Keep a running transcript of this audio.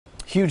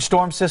Huge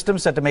storm system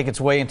set to make its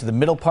way into the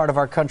middle part of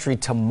our country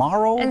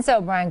tomorrow. And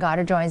so Brian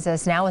Goddard joins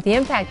us now with the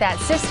impact that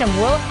system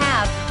will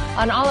have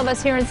on all of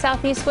us here in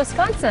southeast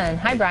Wisconsin.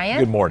 Hi, Brian.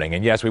 Good morning.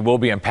 And yes, we will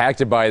be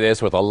impacted by this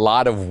with a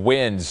lot of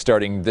winds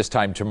starting this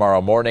time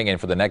tomorrow morning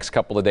and for the next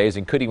couple of days,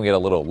 and could even get a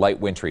little light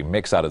wintry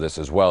mix out of this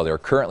as well. They're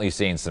currently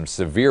seeing some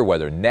severe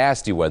weather,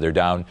 nasty weather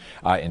down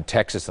in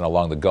Texas and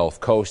along the Gulf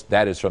Coast.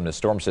 That is from the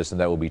storm system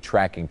that will be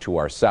tracking to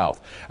our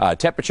south.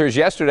 Temperatures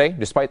yesterday,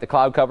 despite the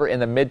cloud cover,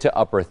 in the mid to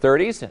upper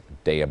 30s,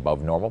 day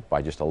above normal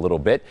by just a little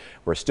bit.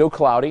 We're still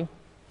cloudy.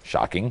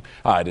 Shocking.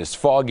 It is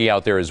foggy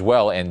out there as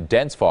well, and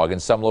dense fog in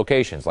some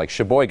locations like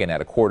Sheboygan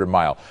at a quarter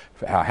mile,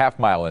 half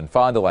mile in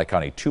Fond du Lac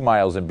County, 2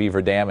 miles in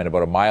Beaver Dam, and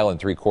about 1.75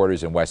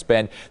 miles in West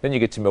Bend. Then you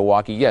get to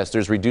Milwaukee. Yes,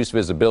 there's reduced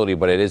visibility,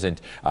 but it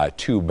isn't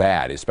too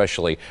bad,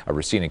 especially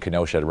Racine and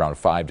Kenosha at around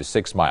 5 to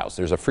 6 miles.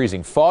 There's a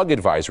freezing fog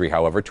advisory,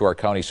 however, to our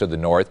counties to the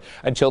north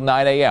until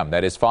 9 a.m.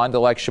 That is Fond du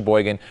Lac,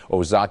 Sheboygan,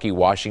 Ozaukee,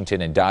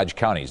 Washington, and Dodge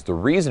counties. The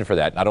reason for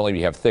that, not only do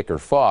you have thicker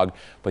fog,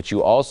 but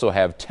you also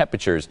have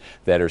temperatures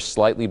that are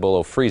slightly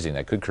below freezing.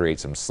 That could create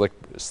some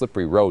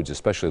slippery roads,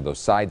 especially those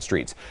side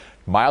streets.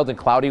 Mild and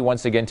cloudy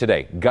once again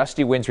today.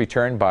 Gusty winds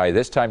return by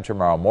this time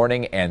tomorrow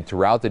morning and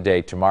throughout the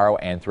day tomorrow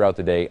and throughout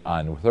the day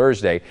on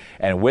Thursday.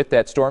 And with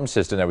that storm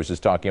system I was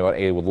just talking about,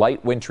 a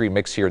light wintry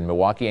mix here in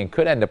Milwaukee, and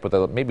could end up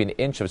with maybe an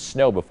inch of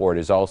snow before it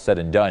is all said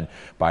and done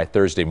by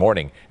Thursday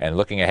morning. And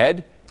looking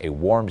ahead, a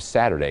warm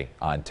Saturday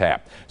on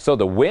tap. So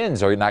the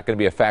winds are not going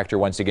to be a factor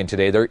once again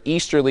today. They're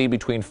easterly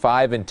between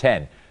 5 and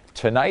 10.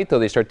 Tonight, though,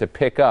 they start to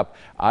pick up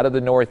out of the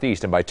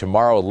northeast, and by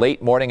tomorrow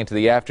late morning into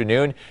the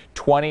afternoon,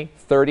 20,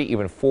 30,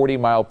 even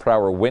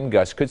 40-mile-per-hour wind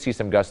gusts. Could see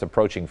some gusts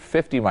approaching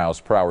 50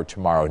 miles per hour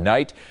tomorrow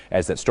night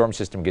as that storm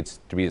system gets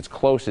to be its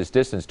closest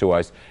distance to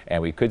us,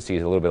 and we could see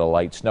a little bit of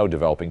light snow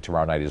developing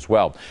tomorrow night as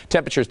well.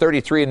 Temperatures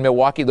 33 in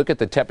Milwaukee. Look at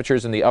the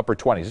temperatures in the upper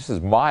 20s. This is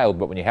mild,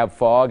 but when you have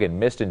fog and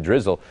mist and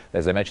drizzle,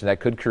 as I mentioned,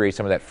 that could create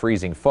some of that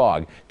freezing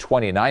fog.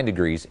 29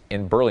 degrees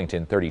in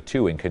Burlington,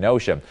 32 in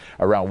Kenosha.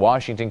 Around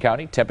Washington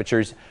County,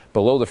 temperatures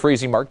below the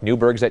freezing mark.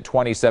 Newburgh's at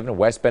 27,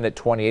 West Bend at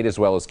 28, as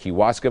well as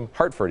Kewaskum,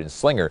 Hartford, and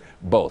Slinger,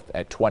 both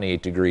at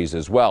 28 degrees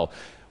as well.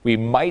 We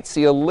might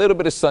see a little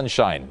bit of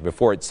sunshine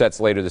before it sets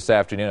later this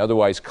afternoon.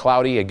 Otherwise,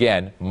 cloudy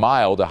again,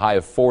 mild, a high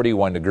of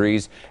 41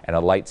 degrees, and a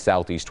light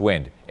southeast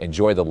wind.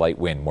 Enjoy the light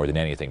wind more than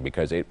anything,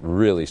 because it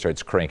really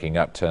starts cranking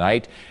up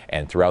tonight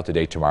and throughout the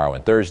day tomorrow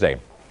and Thursday.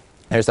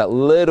 There's that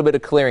little bit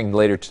of clearing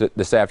later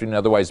this afternoon,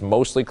 otherwise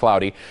mostly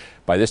cloudy.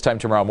 By this time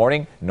tomorrow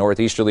morning,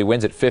 northeasterly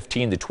winds at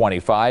 15 to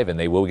 25, and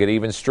they will get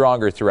even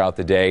stronger throughout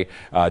the day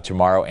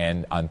tomorrow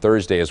and on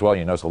Thursday as well.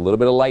 You notice a little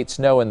bit of light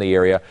snow in the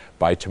area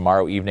by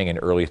tomorrow evening and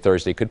early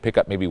Thursday. Could pick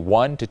up maybe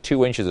 1 to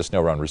 2 inches of snow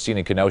around Racine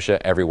and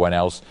Kenosha. Everyone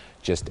else,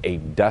 just a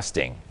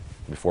dusting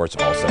before it's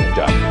all said and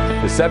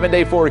done. The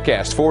 7-day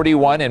forecast,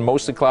 41 and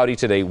mostly cloudy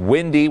today.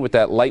 Windy with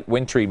that light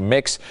wintry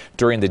mix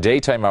during the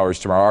daytime hours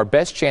tomorrow. Our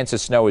best chance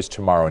of snow is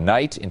tomorrow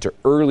night into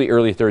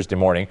early Thursday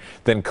morning.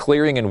 Then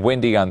clearing and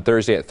windy on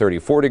Thursday at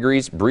 34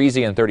 degrees,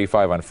 breezy and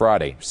 35 on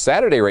Friday.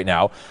 Saturday right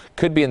now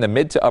could be in the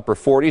mid to upper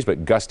 40s,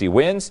 but gusty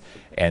winds,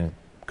 and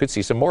could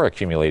see some more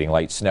accumulating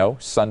light snow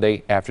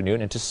Sunday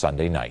afternoon into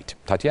Sunday night.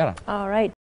 Tatiana. All right.